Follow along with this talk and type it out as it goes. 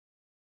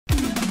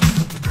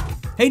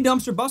Hey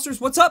Dumpster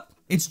Busters, what's up?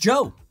 It's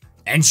Joe.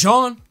 And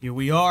Sean. Here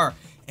we are.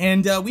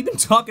 And we've been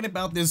talking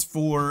about this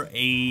for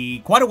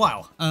quite a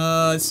while.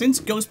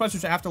 Since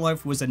Ghostbusters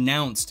Afterlife was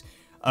announced,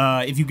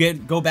 if you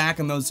go back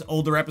on those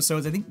older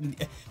episodes, I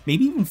think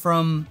maybe even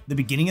from the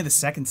beginning of the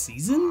second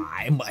season?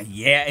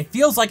 Yeah, it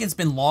feels like it's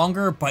been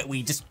longer, but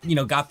we just,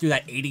 got through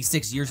that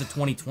 86 years of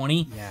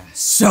 2020. Yeah.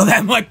 So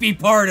that might be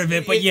part of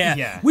it, but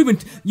yeah.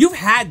 You've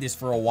had this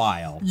for a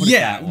while. Put it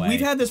that way.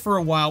 We've had this for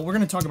a while. We're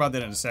going to talk about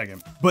that in a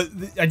second. But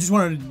I just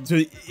wanted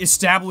to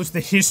establish the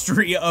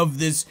history of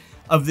this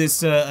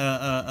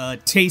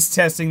taste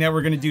testing that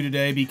we're going to do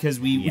today, because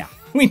we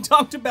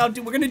talked about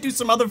we're going to do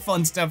some other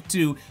fun stuff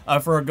too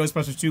for our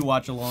Ghostbusters 2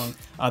 watch along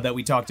that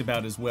we talked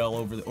about as well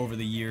over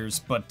the years.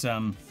 But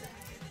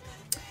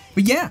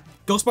yeah,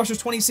 Ghostbusters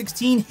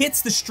 2016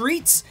 hits the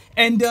streets,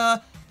 and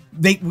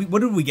what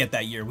did we get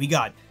that year? We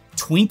got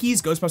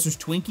Twinkies, Ghostbusters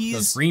Twinkies.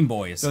 Those green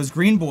boys. Those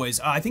green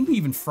boys. I think we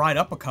even fried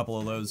up a couple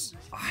of those.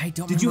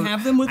 Did you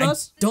have them with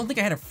us? I don't think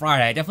I had a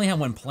fried. I definitely had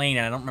one plain,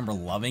 and I don't remember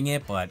loving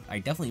it, but I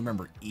definitely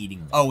remember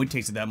eating one. Oh, it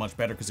tasted that much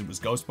better because it was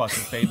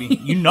Ghostbusters, baby.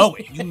 You know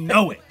it. You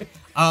know it.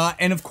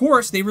 And of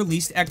course, they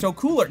released Ecto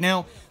Cooler.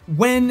 Now,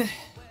 when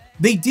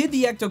they did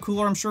the Ecto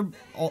Cooler, I'm sure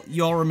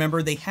you all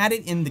remember, they had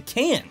it in the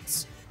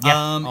cans.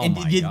 Yeah.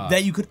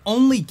 That you could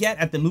only get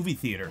at the movie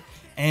theater.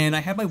 And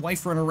I had my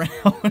wife run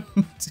around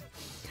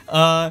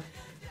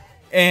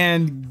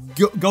and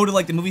go to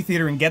like the movie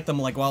theater and get them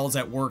like while I was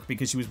at work,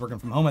 because she was working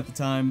from home at the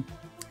time.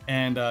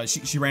 And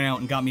she ran out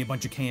and got me a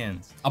bunch of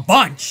cans. A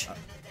bunch?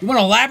 You want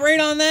to elaborate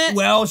on that?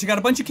 Well, she got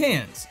a bunch of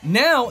cans.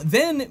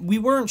 Then we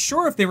weren't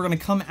sure if they were going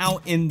to come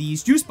out in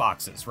these juice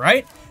boxes,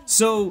 right?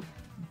 So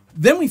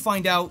then we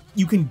find out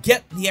you can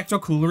get the Ecto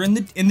Cooler in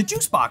the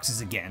juice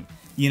boxes again,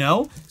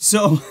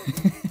 So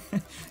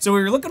so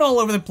we were looking all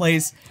over the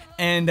place,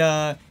 and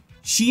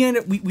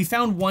we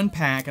found one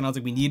pack, and I was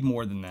like, we need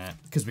more than that,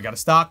 because we got to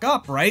stock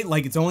up, right?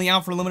 Like, it's only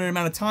out for a limited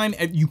amount of time.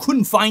 You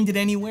couldn't find it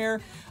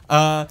anywhere.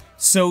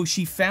 So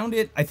she found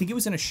it, I think it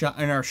was in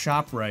our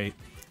shop, right?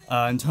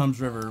 In Toms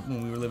River,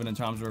 when we were living in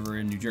Toms River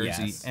in New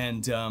Jersey. Yes.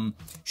 And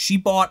she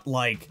bought,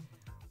 like,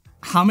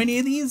 how many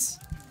of these?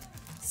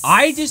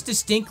 I just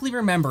distinctly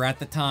remember at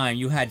the time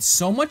you had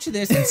so much of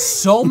this and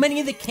so many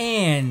of the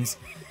cans.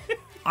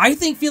 I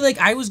feel like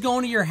I was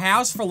going to your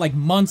house for like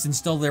months and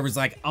still there was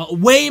like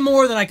way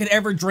more than I could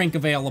ever drink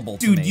available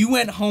to me. Dude, you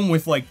went home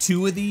with like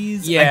 2 of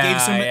these.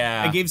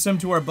 Yeah, I gave some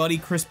to our buddy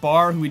Chris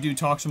Barr, who we do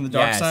Talks from the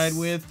Dark Side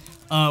with.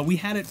 We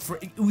had it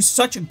it was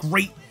such a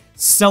great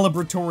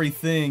celebratory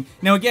thing.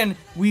 Now again,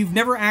 we've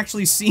never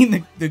actually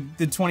seen the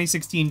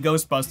 2016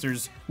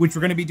 Ghostbusters, which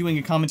we're going to be doing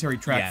a commentary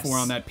track for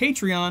on that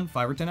Patreon,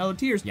 $5 or $10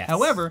 tiers. Yes.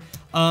 However,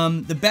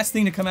 the best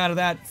thing to come out of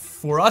that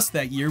for us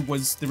that year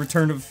was the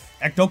return of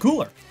Ecto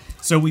Cooler.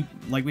 So we,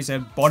 like we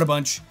said, bought a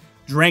bunch,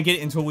 drank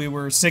it until we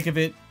were sick of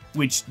it,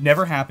 which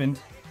never happened.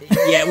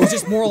 Yeah, it was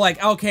just more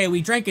like, okay,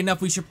 we drank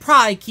enough, we should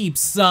probably keep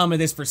some of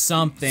this for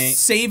something.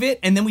 Save it,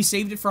 and then we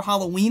saved it for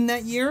Halloween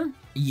that year.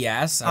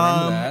 Yes, I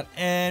remember that.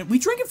 And we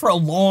drank it for a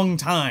long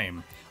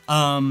time.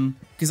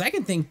 Because I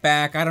can think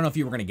back, I don't know if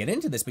you were going to get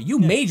into this, but you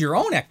made your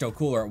own Ecto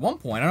Cooler at one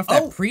point. I don't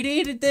know if that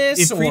predated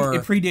this, It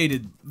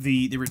predated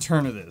the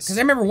return of this. Because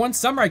I remember one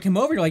summer I came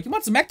over, you're like, you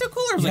want some Ecto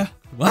Cooler? I was like,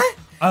 what?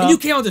 And you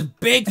came out with this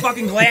big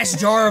fucking glass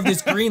jar of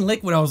this green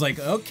liquid. I was like,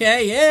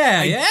 okay,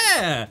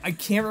 yeah. I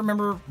can't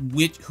remember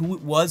who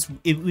it was.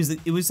 It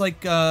was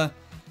like,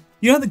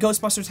 you know how the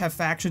Ghostbusters have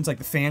factions, like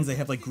the fans, they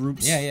have like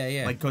groups?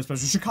 Yeah. Like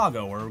Ghostbusters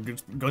Chicago or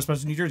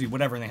Ghostbusters New Jersey,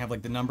 whatever, and they have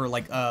like the number,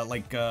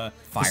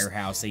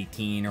 Firehouse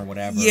 18 or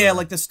whatever. Yeah,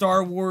 like the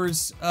Star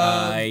Wars,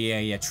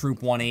 Troop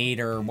 18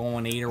 or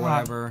 118 or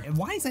whatever.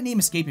 Why is that name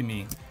escaping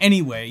me?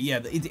 Anyway, yeah,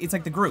 it's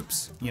like the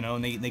groups,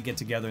 and they get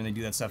together and they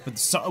do that stuff.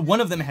 But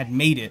one of them had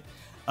made it,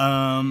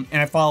 and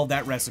I followed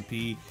that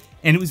recipe.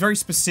 And it was very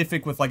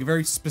specific with like a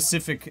very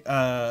specific,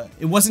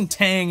 it wasn't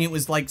Tang, it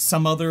was like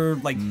some other,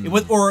 like, it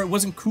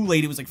wasn't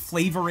Kool-Aid, it was like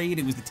Flavor Aid,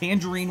 it was the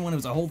tangerine one, it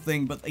was a whole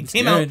thing, but it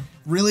came out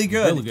really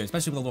good. Really good,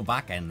 especially with a little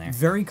vodka in there.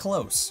 Very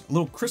close. A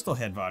little Crystal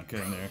Head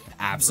vodka in there.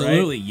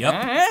 Absolutely,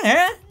 right?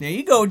 Yep. There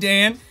you go,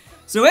 Dan.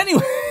 So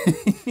anyway,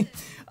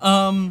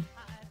 I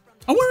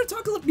want to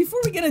talk a little,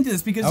 before we get into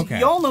this, because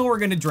y'all know we're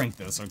going to drink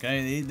this,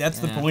 okay? That's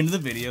the point of the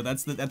video,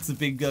 that's the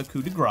big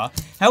coup de grace.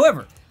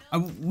 However,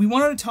 we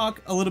wanted to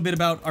talk a little bit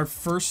about our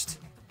first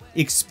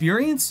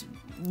experience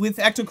with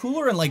Ecto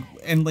Cooler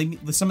and like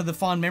some of the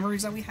fond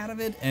memories that we had of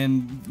it,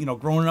 and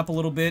growing up a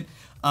little bit.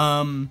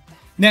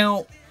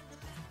 Now,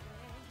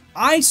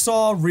 I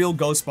saw the Real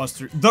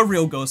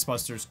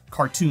Ghostbusters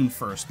cartoon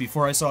first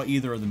before I saw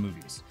either of the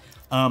movies.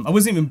 I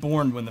wasn't even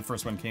born when the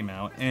first one came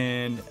out,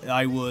 and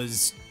I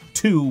was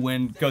 2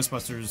 when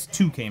Ghostbusters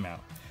 2 came out.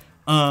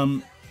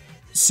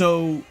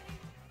 So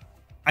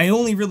I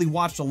only really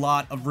watched a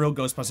lot of Real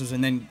Ghostbusters,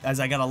 and then as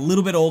I got a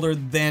little bit older,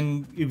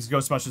 then it was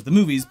Ghostbusters the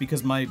movies,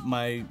 because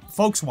my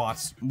folks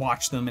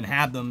watched them and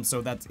had them,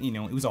 so that's,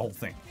 it was a whole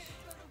thing.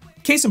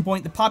 Case in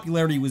point, the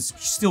popularity was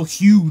still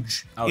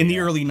huge in the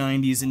early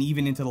 90s and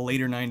even into the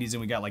later 90s,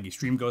 and we got like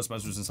Extreme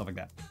Ghostbusters and stuff like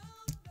that.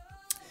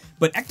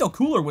 But Ecto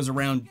Cooler was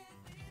around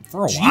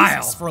For a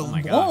while. For a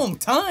long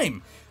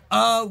time.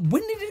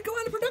 When did it go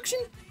into production?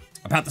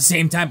 About the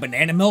same time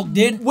Banana Milk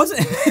did. Was it?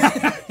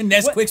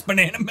 Nesquik's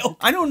Banana Milk.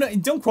 I don't know.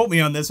 Don't quote me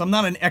on this. I'm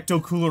not an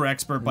Ecto Cooler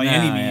expert by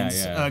any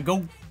means.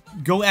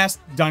 Go ask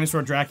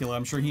Dinosaur Dracula.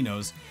 I'm sure he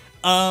knows.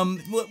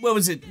 What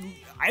was it?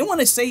 I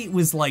want to say it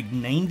was like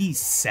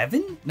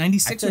 97,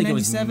 96 or 97. It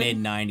was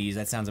mid-90s.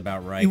 That sounds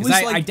about right. Because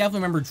I definitely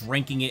remember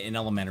drinking it in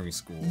elementary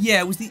school.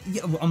 Yeah, it was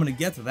I'm gonna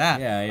get to that.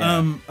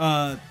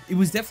 Yeah. It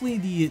was definitely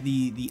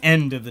the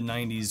end of the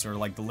 90s or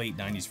like the late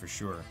 90s for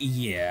sure.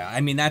 Yeah, I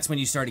mean that's when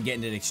you started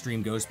getting into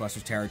extreme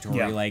Ghostbusters territory.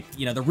 Yeah. Like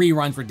the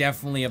reruns were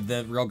definitely of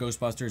the real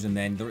Ghostbusters, and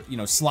then the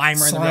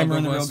Slimer and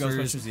the real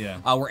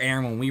Ghostbusters were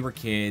airing when we were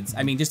kids.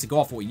 I mean, just to go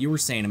off what you were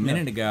saying a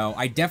minute ago,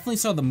 I definitely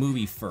saw the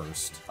movie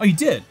first. Oh, you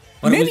did?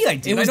 But maybe I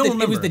did. I don't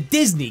remember. It was the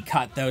Disney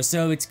cut though,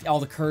 so it's all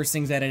the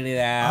cursings edited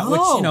out,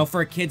 which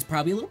for a kid's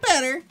probably a little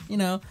better.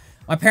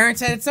 My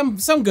parents had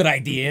some good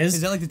ideas.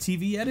 Is that like the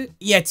TV edit?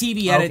 Yeah,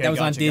 TV edit that was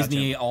on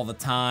Disney all the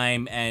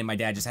time, and my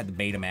dad just had the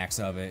Betamax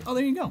of it. Oh,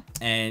 there you go.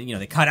 And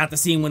they cut out the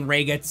scene when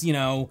Ray gets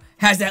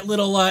has that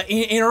little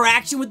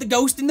interaction with the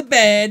ghost in the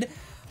bed.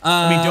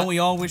 I mean, don't we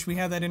all wish we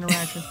had that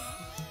interaction?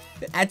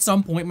 At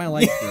some point in my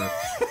life,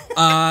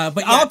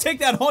 but I'll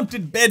take that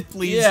haunted bed,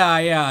 please.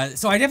 Yeah.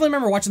 So I definitely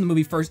remember watching the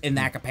movie first in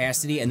that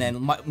capacity, and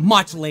then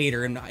much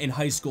later in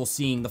high school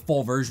seeing the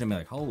full version and be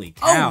like, "Holy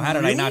cow! How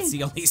did I not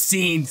see all these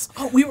scenes?"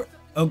 Oh, we were.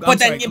 Oh, but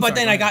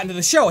then I got into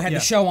the show. I had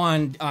the show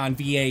on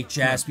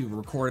VHS. We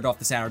recorded off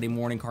the Saturday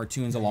morning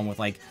cartoons along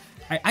with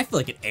I feel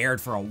like it aired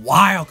for a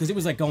while because it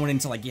was like going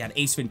into you had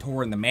Ace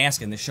Ventura and The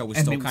Mask, and the show was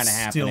still kind of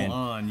happening. Still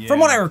on, yeah. From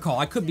what I recall,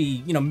 I could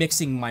be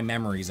mixing my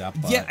memories up.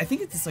 But. Yeah, I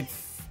think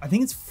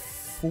it's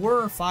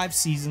 4 or 5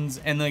 seasons,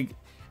 and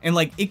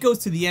it goes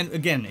to the end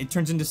again. It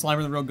turns into Slimer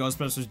and the Real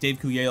Ghostbusters, Dave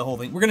Coulier, the whole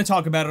thing. We're gonna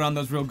talk about it on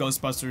those Real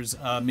Ghostbusters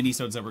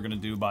minisodes that we're gonna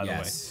do, by the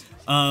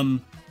way.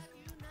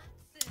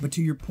 But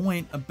to your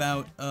point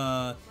about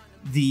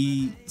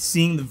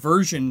seeing that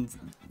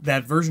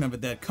version of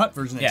it, that cut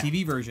version, that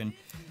TV version,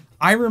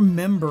 I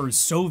remember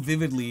so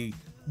vividly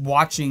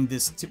watching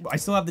this. I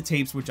still have the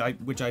tapes, which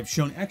I've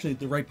shown. Actually,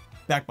 they're right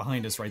back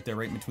behind us, right there,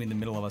 right between the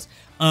middle of us.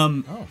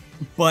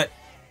 But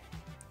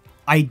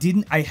I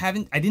didn't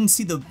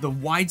see the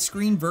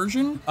widescreen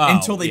version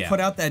until they put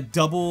out that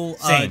double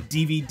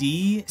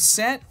DVD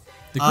set.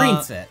 The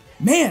green set.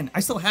 Man, I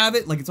still have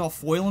it. It's all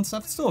foil and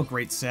stuff. It's still a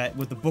great set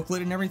with the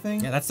booklet and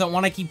everything. Yeah, that's the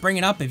one I keep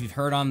bringing up if you've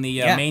heard on the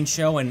main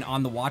show and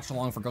on the watch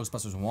along for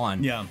Ghostbusters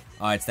 1. Yeah.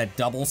 It's that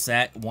double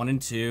set, 1 and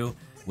 2.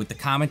 With the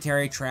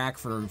commentary track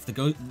for the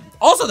Ghost.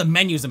 Also, the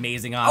menu's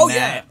amazing on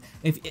that.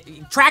 If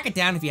track it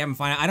down if you haven't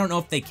found it. I don't know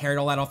if they carried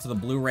all that off to the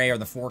Blu-ray or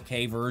the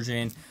 4K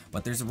version,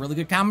 but there's a really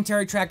good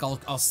commentary track.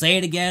 I'll say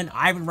it again.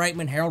 Ivan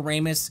Reitman, Harold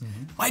Ramis,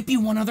 might be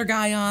one other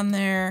guy on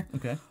there.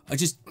 Okay.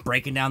 Just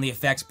breaking down the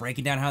effects,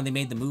 breaking down how they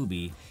made the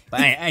movie.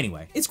 But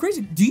anyway, it's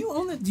crazy. Do you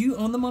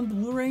own them on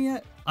Blu-ray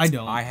yet? I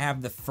don't. I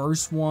have the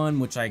first one,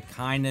 which I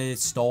kind of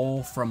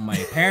stole from my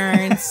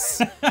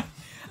parents.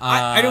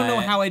 I don't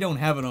know how I don't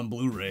have it on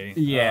Blu-ray.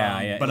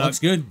 Yeah, but it looks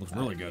good. It looks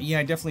really good. Yeah,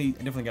 I definitely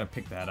got to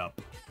pick that up.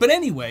 But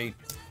anyway,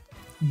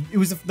 it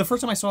was the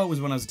first time I saw it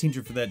was when I was a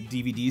teenager for that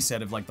DVD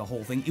set of the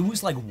whole thing. It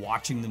was like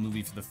watching the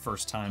movie for the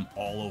first time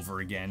all over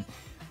again.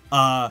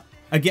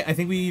 Again, I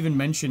think we even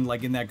mentioned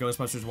in that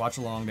Ghostbusters watch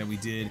along that we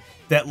did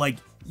that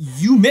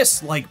you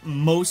miss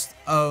most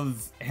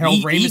of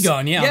Harold Ramis.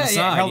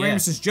 Harold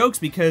Ramis's jokes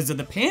because of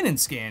the pan and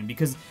scan,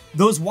 because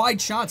those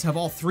wide shots have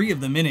all 3 of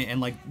them in it,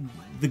 and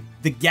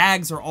the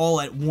gags are all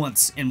at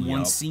once in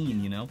one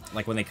scene,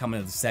 Like when they come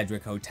into the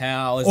Cedric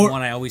Hotel is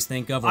one I always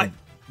think of, or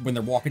when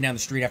they're walking down the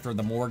street after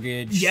the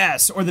mortgage.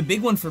 Yes, or the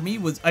big one for me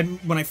was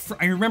when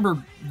I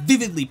remember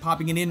vividly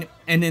popping it in,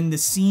 and then the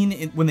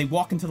scene when they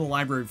walk into the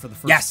library for the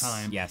first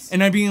time. Yes.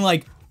 And I'm being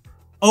like,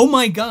 oh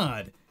my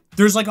god,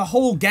 there's a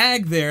whole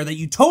gag there that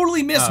you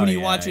totally miss when you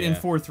watch it in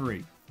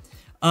 4:3.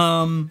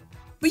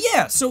 But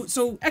yeah, so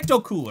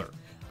Ecto Cooler.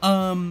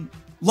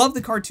 Love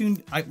the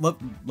cartoon. I love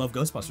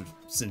Ghostbusters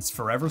since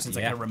forever, since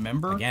I can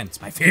remember. Again,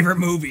 it's my favorite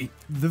movie.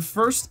 The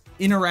first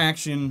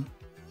interaction,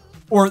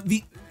 or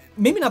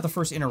maybe not the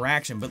first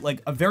interaction, but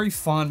a very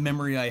fond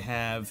memory I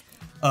have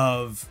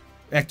of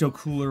Ecto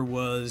Cooler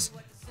was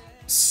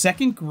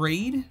 2nd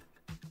grade,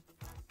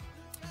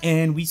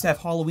 and we used to have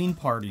Halloween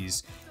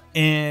parties.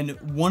 And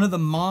one of the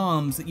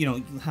moms,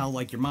 how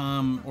your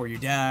mom or your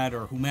dad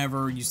or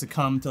whomever used to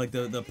come to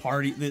the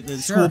party, the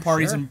school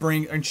parties, and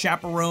bring and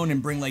chaperone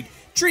and bring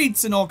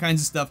treats and all kinds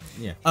of stuff.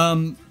 Yeah.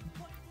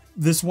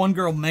 This one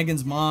girl,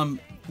 Megan's mom,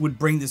 would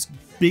bring this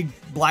big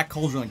black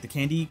cauldron, the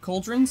candy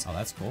cauldrons. Oh,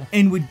 that's cool.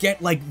 And would get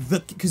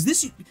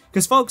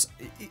because folks,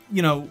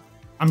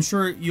 I'm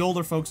sure you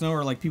older folks know,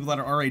 or people that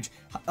are our age,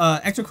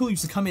 Ecto Cooler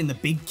used to come in the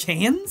big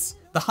cans,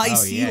 the high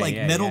C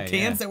metal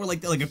cans that were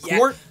like a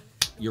quart.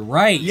 You're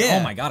right. Yeah.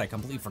 Oh my god, I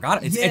completely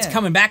forgot it. It's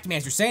coming back to me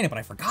as you're saying it, but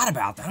I forgot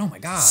about that. Oh my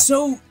god.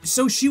 So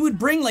she would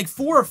bring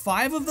 4 or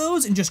 5 of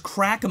those and just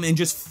crack them and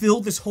just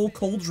fill this whole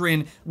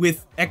cauldron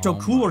with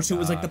Ecto Cooler, so it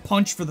was the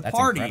punch for the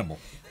party. Incredible.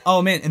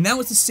 Oh man, and that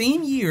was the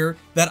same year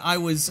that I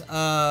was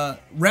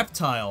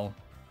Reptile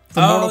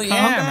from Mortal Kombat.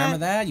 Yeah, remember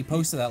that? You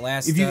posted that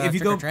last if you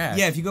Trick go or Trash.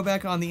 Yeah, if you go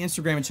back on the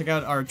Instagram and check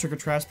out our Trick or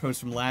Trash post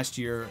from last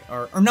year,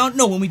 or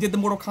no, when we did the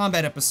Mortal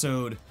Kombat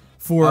episode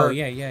for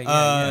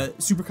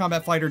Super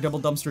Combat Fighter Double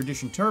Dumpster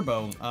Edition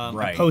Turbo,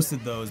 I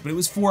posted those, but it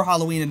was for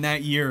Halloween, and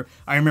that year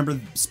I remember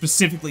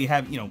specifically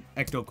having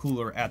Ecto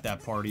Cooler at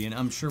that party, and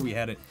I'm sure we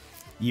had it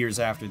years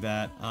after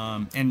that.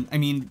 And I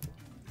mean,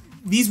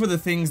 these were the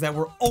things that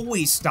were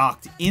always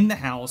stocked in the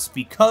house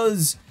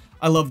because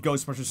I loved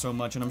Ghostbusters so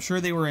much, and I'm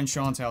sure they were in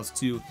Sean's house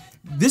too.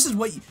 This is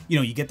what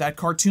you get that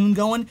cartoon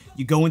going.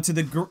 You go into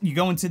the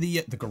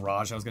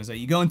garage. I was gonna say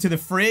you go into the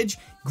fridge,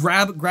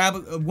 grab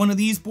one of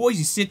these boys.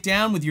 You sit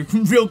down with your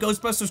real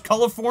Ghostbusters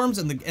color forms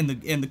and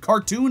the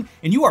cartoon,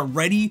 and you are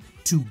ready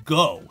to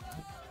go.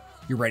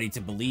 You're ready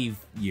to believe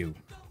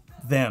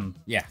them.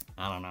 Yeah.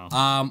 I don't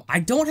know.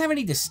 I don't have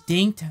any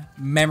distinct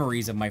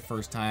memories of my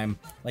first time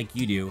like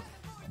you do.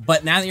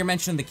 But now that you're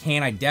mentioning the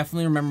can, I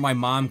definitely remember my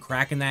mom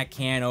cracking that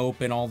can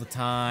open all the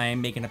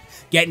time, getting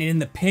it in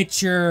the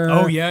pitcher.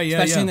 Oh, yeah.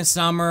 Especially in the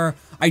summer.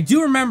 I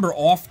do remember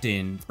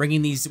often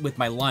bringing these with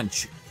my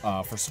lunch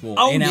for school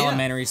in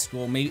elementary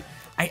school. Maybe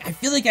I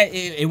feel like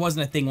it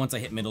wasn't a thing once I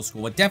hit middle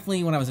school, but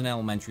definitely when I was in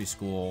elementary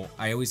school,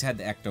 I always had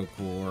the Ecto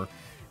Cooler.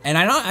 And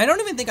I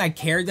don't even think I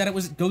cared that it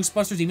was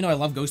Ghostbusters, even though I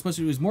love Ghostbusters.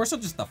 It was more so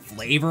just the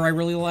flavor I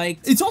really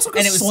liked. It's also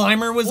because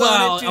Slimer was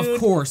on it, dude. Of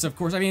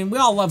course. I mean, we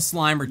all love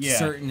Slimer to a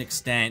certain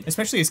extent.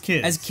 Especially as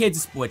kids. As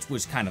kids, which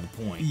was kind of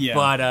the point. Yeah.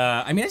 But,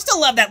 I mean, I still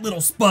love that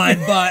little Spud,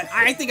 but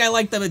I think I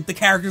like the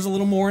characters a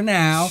little more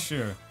now.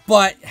 Sure.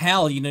 But,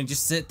 hell,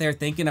 just sit there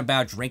thinking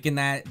about drinking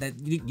that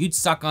you'd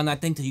suck on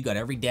that thing till you got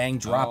every dang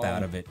drop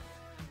out of it.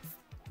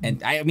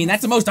 And, I mean,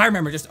 that's the most I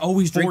remember, just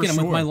always drinking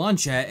them with my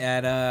lunch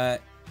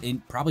in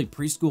probably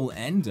preschool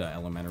and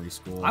elementary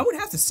school. I would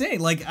have to say,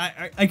 like,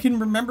 I can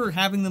remember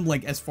having them,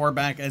 like, as far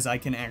back as I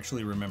can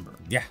actually remember.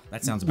 Yeah,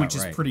 that sounds about right.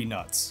 Which is pretty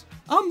nuts.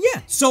 Yeah,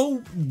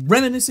 so,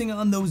 reminiscing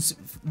on those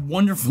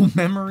wonderful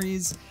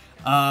memories,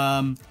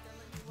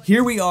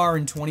 here we are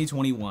in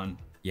 2021.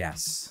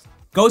 Yes.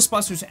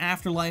 Ghostbusters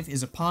Afterlife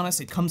is upon us.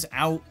 It comes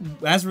out,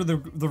 as for the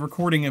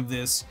recording of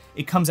this,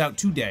 it comes out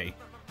today,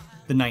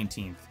 the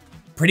 19th.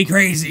 Pretty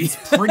crazy. It's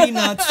pretty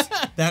nuts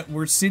that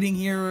we're sitting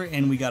here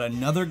and we got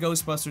another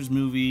Ghostbusters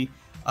movie,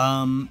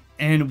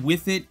 and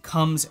with it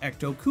comes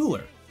Ecto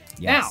Cooler.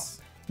 Yes.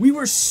 Now, we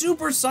were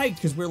super psyched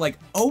because we're like,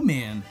 oh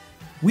man,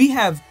 we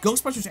have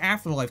Ghostbusters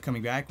Afterlife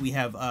coming back. We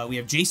have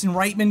Jason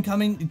Reitman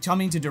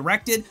coming to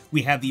direct it.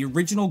 We have the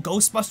original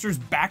Ghostbusters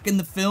back in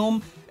the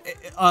film.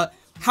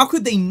 How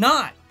could they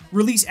not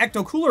release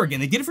Ecto Cooler again?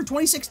 They did it for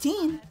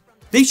 2016.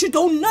 They should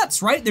go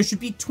nuts, right? There should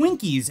be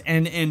Twinkies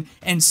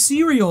and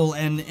cereal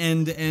and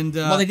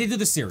well, they did do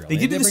the cereal. They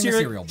did do the bring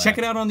cereal. Back. Check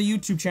it out on the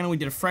YouTube channel. We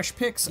did a fresh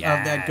picks of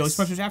that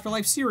Ghostbusters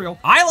Afterlife cereal.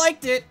 I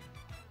liked it.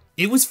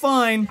 It was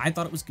fine. I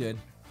thought it was good.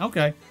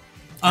 Okay.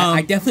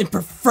 I definitely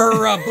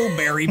prefer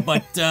Blueberry,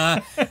 but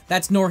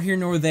that's nor here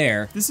nor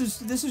there. This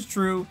is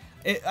true.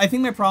 I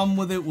think my problem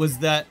with it was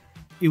that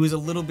it was a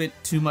little bit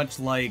too much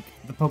like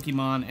the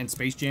Pokemon and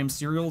Space Jam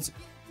cereals.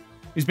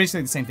 It was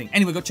basically the same thing.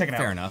 Anyway, go check it out.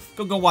 Fair enough.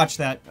 Go watch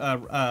that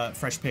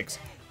fresh picks.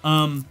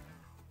 Now,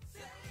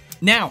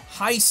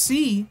 High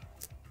C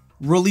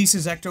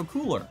releases Ecto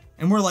Cooler.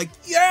 And we're like,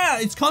 yeah,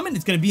 it's coming.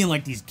 It's going to be in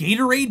like these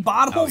Gatorade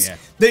bottles. Oh, yeah.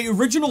 The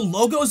original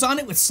logo's on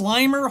it with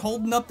Slimer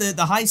holding up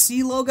the High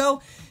C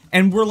logo.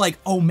 And we're like,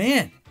 oh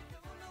man,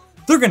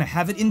 they're going to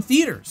have it in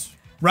theaters.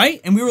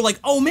 Right? And we were like,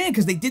 oh man,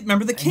 because they did,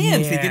 remember the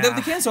cans. Yeah. They did have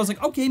the cans. So I was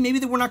like, okay, maybe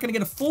we're not going to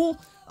get a full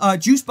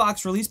juice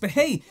box release, but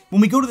hey,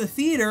 when we go to the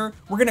theater,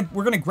 we're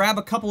gonna grab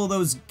a couple of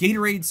those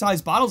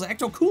Gatorade-sized bottles of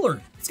Ecto Cooler.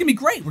 It's gonna be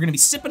great. We're gonna be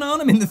sipping on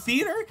them in the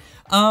theater.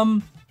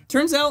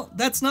 Turns out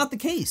that's not the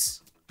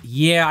case.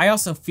 Yeah, I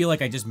also feel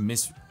like I just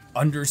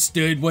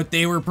misunderstood what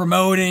they were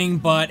promoting,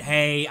 but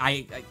hey,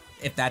 I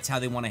if that's how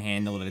they want to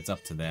handle it, it's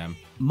up to them.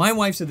 My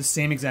wife said the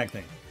same exact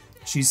thing.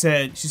 She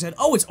said,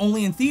 oh, it's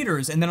only in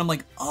theaters. And then I'm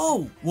like,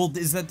 oh, well,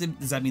 does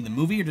that mean the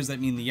movie or does that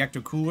mean the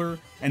Ecto Cooler?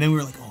 And then we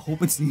were like, oh, I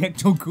hope it's the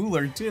Ecto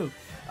Cooler too.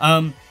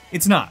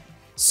 It's not.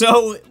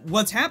 So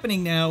what's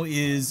happening now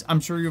is, I'm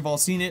sure you've all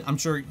seen it. I'm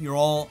sure you're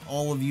all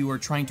of you are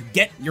trying to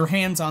get your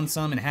hands on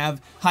some and have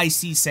High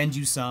C send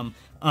you some.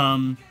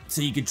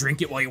 So you could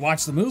drink it while you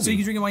watch the movie. So you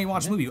can drink it while you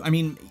watch the movie. I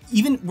mean,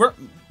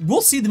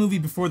 we'll see the movie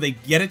before they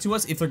get it to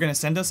us if they're going to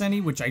send us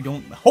any, which I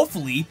don't.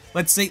 Hopefully,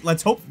 let's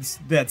hope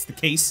that's the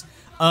case.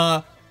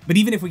 But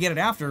even if we get it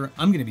after,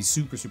 I'm going to be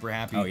super, super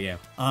happy. Oh, yeah.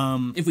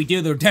 If we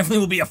do, there definitely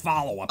will be a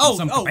follow-up in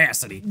some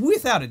capacity.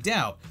 Without a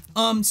doubt.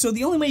 So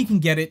the only way you can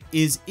get it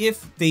is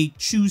if they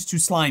choose to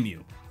slime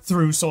you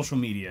through social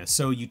media.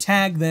 So you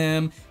tag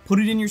them, put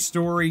it in your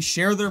story,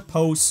 share their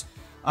posts,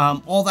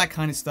 all that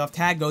kind of stuff.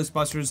 Tag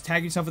Ghostbusters,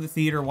 tag yourself at the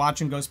theater,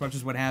 watching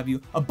Ghostbusters, what have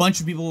you. A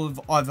bunch of people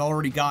have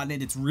already gotten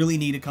it. It's really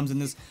neat. It comes in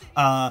this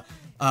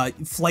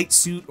flight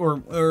suit,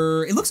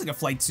 or it looks like a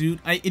flight suit.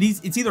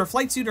 It's either a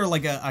flight suit or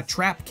like a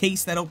trap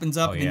case that opens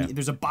up. Oh, yeah. And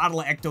there's a bottle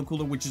of Ecto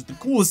Cooler, which is the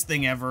coolest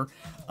thing ever.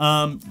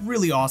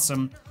 Really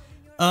awesome.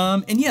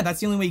 And yeah,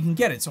 that's the only way you can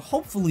get it. So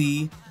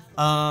hopefully,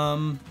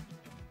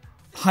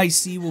 High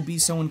C will be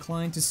so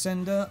inclined to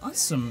send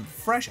us a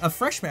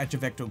fresh batch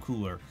of Ecto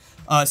Cooler,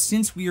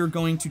 since we are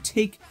going to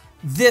take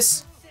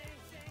this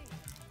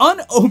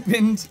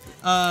unopened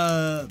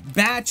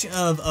batch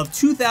of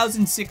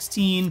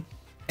 2016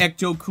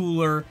 Ecto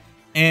Cooler,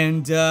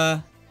 and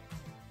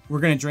we're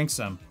gonna drink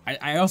some.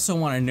 I also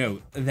want to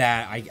note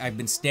that I've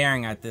been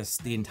staring at this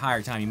the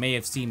entire time. You may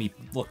have seen me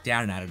look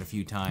down at it a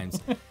few times.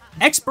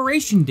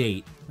 Expiration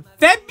date,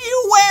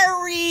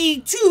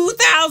 February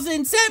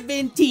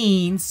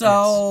 2017.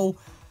 So,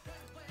 yes.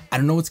 I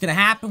don't know what's gonna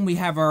happen. We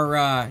have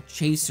our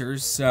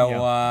chasers,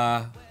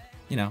 so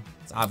you know,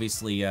 it's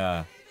obviously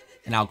an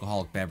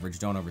alcoholic beverage.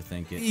 Don't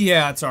overthink it.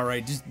 Yeah, it's all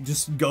right.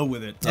 Just go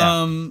with it.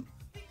 Yeah.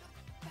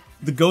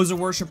 The Gozer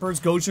worshippers,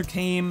 Gozer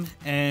came,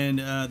 and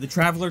the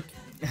Traveler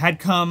had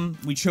come.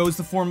 We chose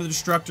the form of the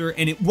Destructor,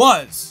 and it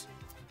was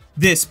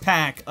this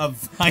pack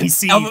of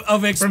icy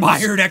of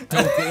expired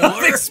Ecto Cooler.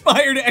 Of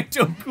expired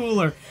Ecto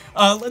Cooler.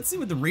 Let's see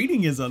what the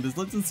rating is on this.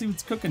 Let's see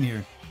what's cooking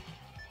here.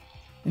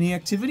 Any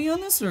activity on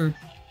this, or?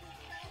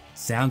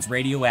 Sounds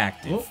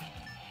radioactive.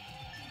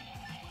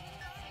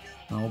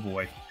 Oh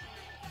boy.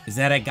 Is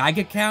that a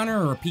Geiger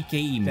counter or a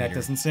PKE meter? That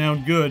doesn't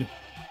sound good.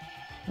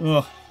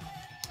 Ugh.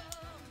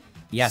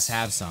 Yes,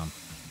 have some.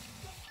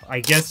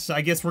 I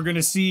guess we're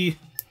gonna see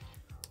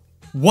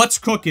what's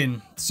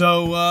cooking.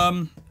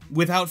 So,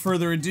 without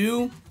further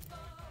ado,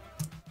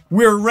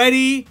 we're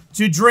ready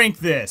to drink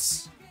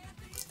this.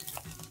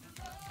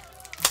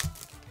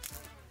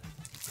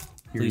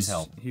 Please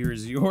help.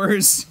 Here's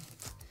yours.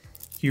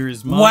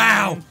 Here's mine.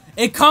 Wow!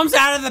 It comes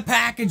out of the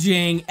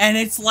packaging, and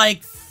it's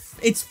like,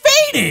 it's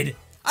faded!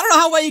 I don't know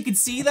how well you can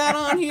see that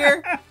on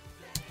here.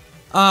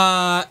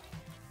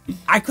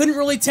 I couldn't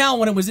really tell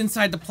when it was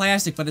inside the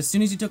plastic, but as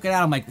soon as you took it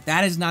out, I'm like,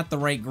 that is not the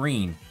right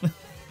green.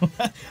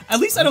 At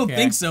least I don't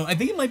think so. I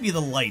think it might be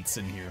the lights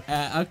in here.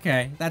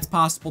 Okay, that's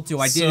possible too.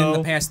 I did in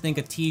the past think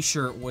a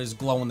t-shirt was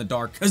glow in the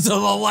dark because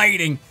of the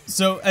lighting.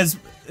 So, as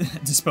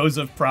dispose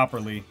of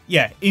properly.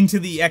 Yeah, into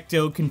the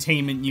Ecto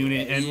containment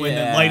unit, and when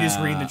the light is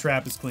green, the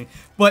trap is clean.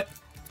 But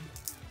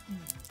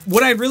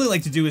what I'd really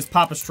like to do is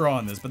pop a straw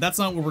in this, but that's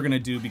not what we're going to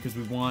do because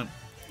we want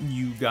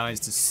you guys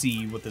to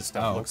see what this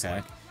stuff looks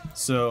like.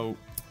 So,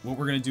 what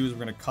we're going to do is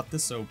we're going to cut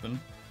this open.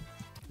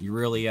 You're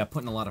really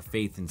putting a lot of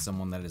faith in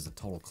someone that is a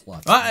total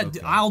klutz.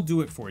 I'll do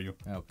it for you.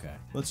 Okay.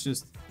 Let's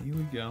just... Here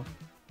we go.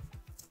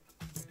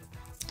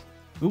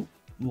 Ooh,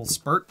 a little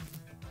spurt.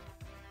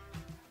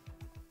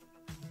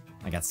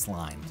 I got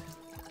slimed.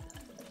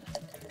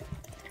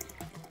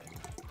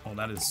 Oh,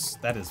 that is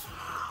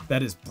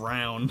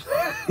brown.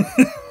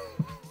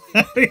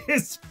 That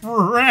is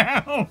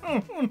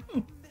brown.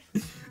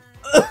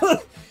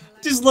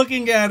 Just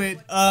looking at it.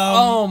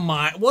 Oh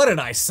my! What did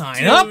I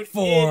sign up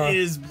for? It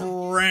is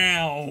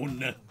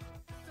brown.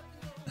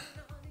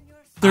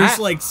 There's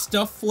like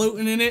stuff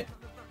floating in it.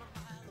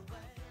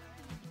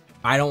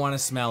 I don't want to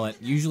smell it.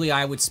 Usually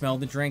I would smell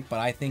the drink, but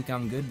I think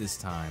I'm good this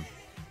time.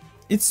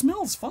 It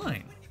smells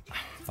fine.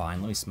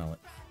 Fine, let me smell it.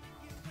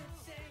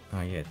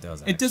 Oh yeah, it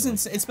does. It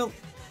doesn't. It smells.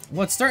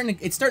 Well, it's starting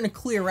to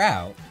clear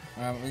out.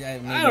 I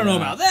don't know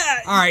about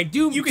that. All right,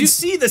 you can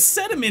see the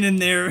sediment in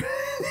there.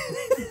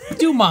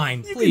 Do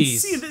mine,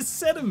 please. You can see the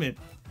sediment.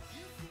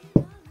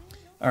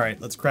 All right,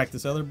 let's crack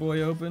this other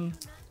boy open.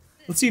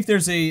 Let's see if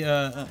there's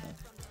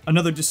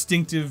another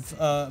distinctive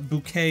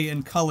bouquet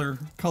and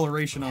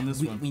coloration on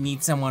this one. We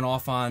need someone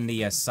off on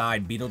the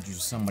side.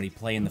 Beetlejuice, somebody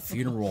playing the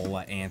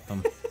funeral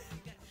anthem.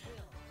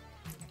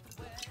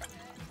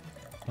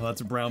 Well,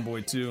 that's a brown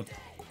boy too.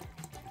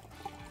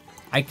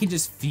 I can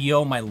just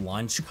feel my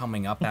lunch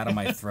coming up out of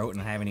my throat,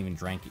 and I haven't even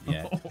drank it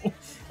yet.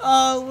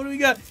 What do we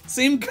got?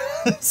 Same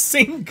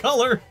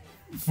color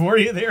for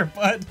you there,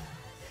 bud.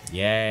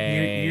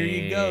 Yay! Here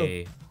you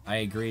go. I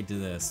agreed to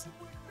this.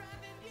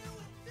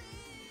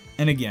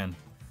 And again,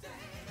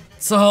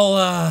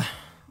 so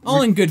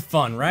all in good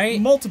fun, right?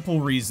 Multiple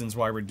reasons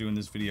why we're doing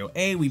this video.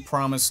 A, we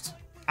promised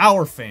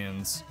our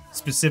fans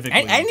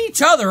specifically, and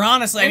each other,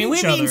 honestly. I mean,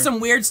 we've eaten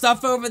some weird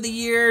stuff over the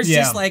years,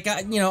 just like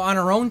you know, on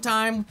our own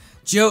time.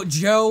 Joe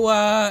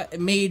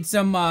made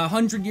some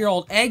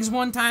 100-year-old eggs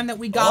one time that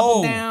we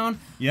gobbled down.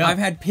 Yeah. I've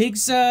had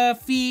pig's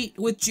feet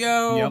with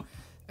Joe. Yep.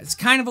 It's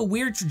kind of a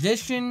weird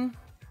tradition.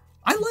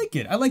 I like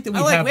it. I like that we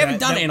haven't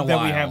done it in a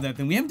while. We have that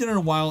thing. We haven't done it in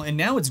a while, and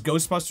now it's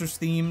Ghostbusters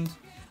themed.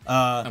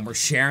 And we're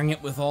sharing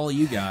it with all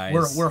you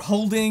guys. We're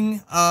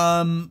holding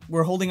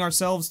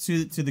ourselves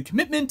to the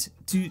commitment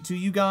to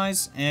you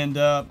guys, and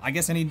I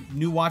guess any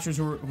new watchers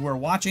who are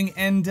watching.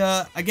 And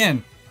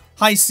again,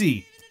 High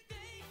C,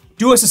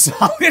 do us a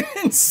solid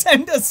and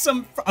send us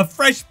a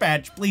fresh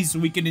batch, please, so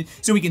we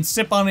can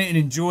sip on it and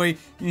enjoy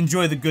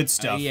the good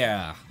stuff.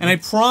 Yeah. And I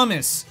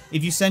promise,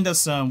 if you send us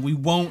some, we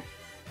won't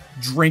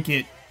drink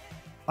it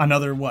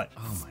another what?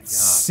 Oh my god.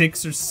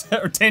 6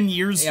 or 10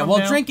 years. Yeah, from we'll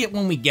now? drink it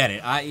when we get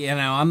it.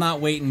 I'm not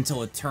waiting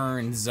until it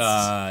turns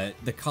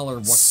the color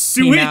of what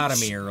came out of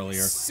me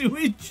earlier.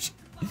 Sewage.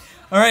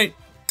 All right.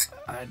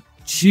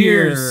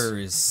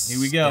 Cheers.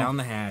 Here we go. Down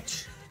the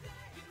hatch.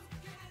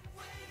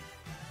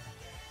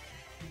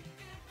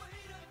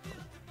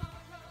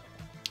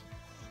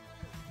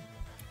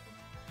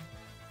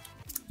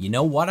 You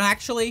know what,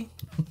 actually?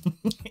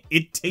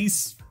 It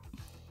tastes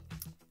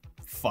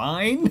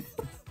fine.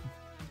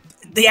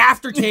 The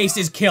aftertaste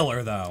is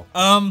killer, though.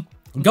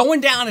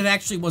 Going down, it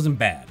actually wasn't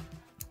bad.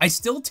 I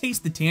still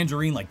taste the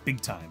tangerine, like,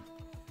 big time.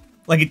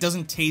 Like, it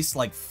doesn't taste,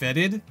 like,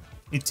 fetid.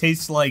 It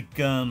tastes like,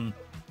 you know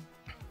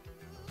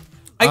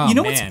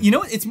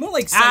what? It's more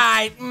like...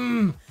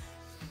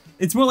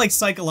 It's more like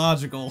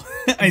psychological.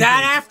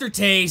 That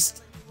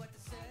aftertaste...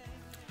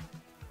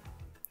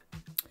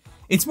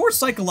 It's more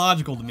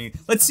psychological to me.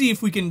 Let's see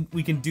if we can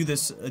do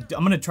this.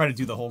 I'm gonna try to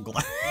do the whole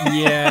glass.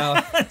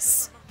 Yeah.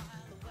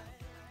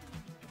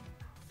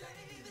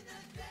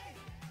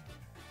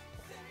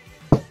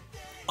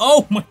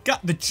 Oh my god,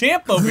 the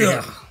champ over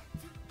here.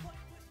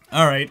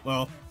 All right,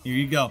 well, here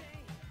you go.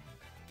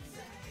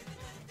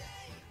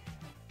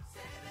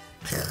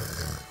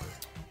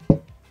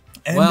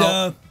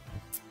 And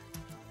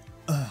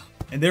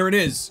and there it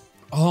is.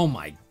 Oh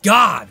my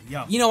god.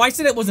 Yeah. You know, I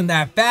said it wasn't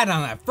that bad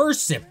on that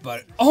first sip,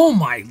 but oh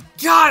my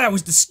god, that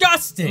was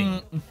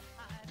disgusting.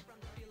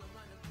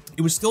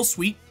 It was still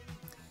sweet.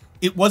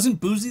 It wasn't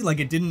boozy, like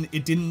it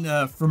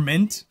didn't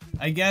ferment,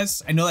 I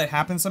guess. I know that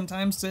happens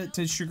sometimes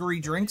to sugary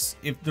drinks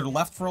if they're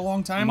left for a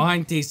long time.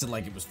 Mine tasted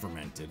like it was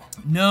fermented.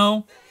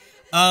 No.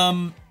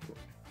 I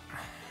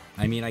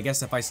mean, I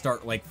guess if I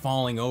start like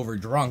falling over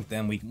drunk,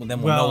 then we'll know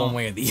one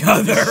way or the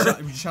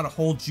other. We shot a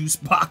whole juice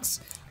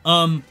box.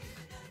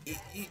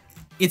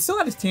 It still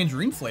had its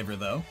tangerine flavor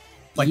though.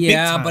 Like,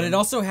 yeah, but it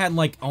also had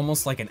like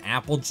almost like an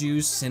apple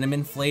juice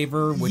cinnamon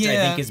flavor, which I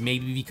think is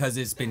maybe because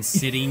it's been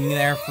sitting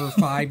there for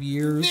 5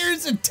 years.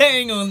 There's a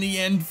tang on the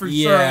end for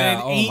sure.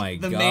 And it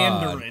ate the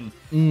mandarin.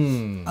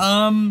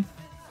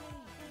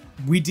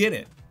 We did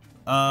it.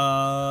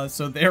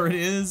 So there it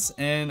is,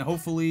 and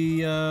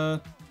hopefully we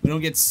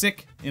don't get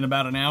sick in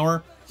about an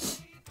hour.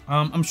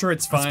 I'm sure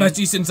it's fine.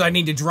 Especially since I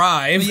need to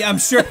drive. Yeah, I'm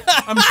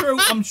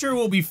sure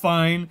we'll be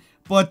fine.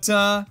 But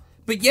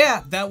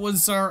yeah, that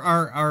was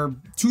our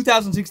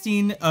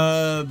 2016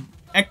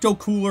 Ecto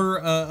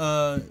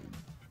Cooler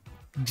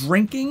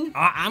drinking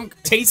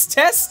taste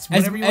test.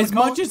 Whatever you want to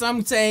call it. As much as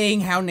I'm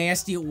saying how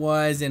nasty it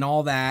was and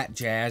all that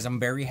jazz, I'm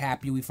very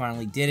happy we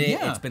finally did it.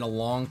 Yeah. It's been a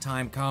long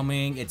time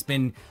coming. It's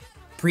been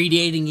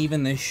predating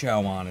even this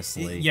show,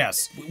 honestly.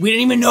 Yes. We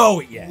didn't even know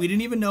it yet. We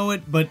didn't even know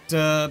it, but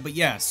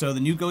yeah, so the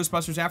new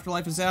Ghostbusters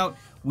Afterlife is out.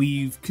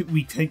 We've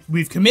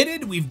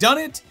committed, we've done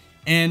it,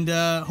 and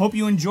hope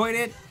you enjoyed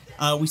it.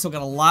 We still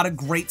got a lot of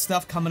great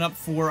stuff coming up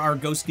for our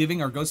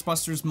Ghostgiving, our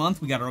Ghostbusters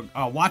month. We got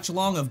a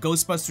watch-along of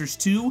Ghostbusters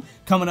 2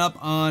 coming up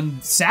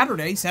on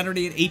Saturday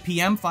at 8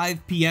 p.m.,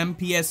 5 p.m.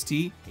 PST,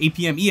 8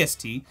 p.m.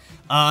 EST.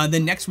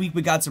 Then next week,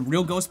 we got some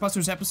real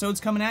Ghostbusters episodes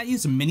coming at you,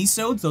 some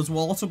mini-sodes. Those will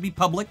also be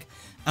public.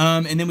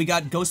 And then we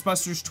got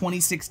Ghostbusters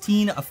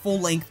 2016, a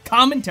full-length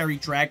commentary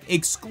track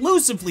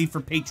exclusively for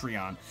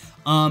Patreon.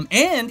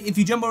 And if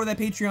you jump over to that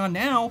Patreon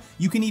now,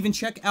 you can even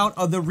check out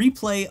the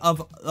replay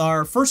of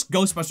our first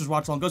Ghostbusters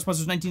watch-along,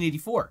 Ghostbusters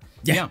 1984.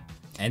 Yeah.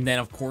 And then,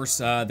 of course,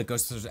 the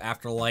Ghostbusters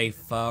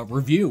Afterlife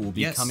review will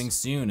be coming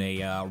soon,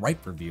 a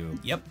ripe review.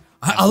 Yep.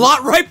 A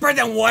lot riper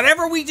than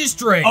whatever we just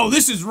drank. Oh,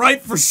 this is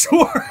ripe for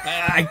sure.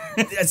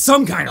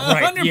 Some kind of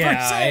ripe. 100%.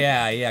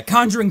 Yeah.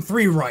 Conjuring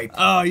 3 ripe.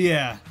 Oh,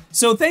 yeah.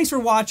 So thanks for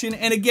watching,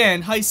 and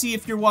again, Heisey,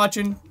 if you're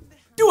watching,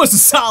 do us a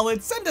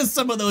solid, send us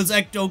some of those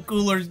Ecto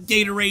Cooler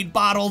Gatorade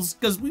bottles,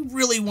 because we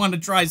really want to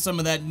try some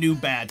of that new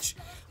batch.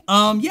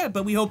 Yeah,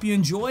 but we hope you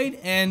enjoyed,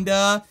 and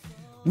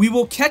we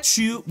will catch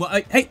you,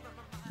 well, hey,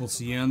 we'll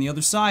see you on the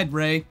other side,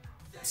 Ray.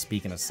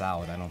 Speaking of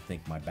solid, I don't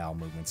think my bowel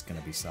movement's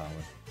gonna be solid.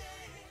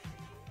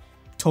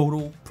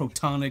 Total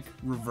protonic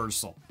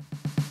reversal.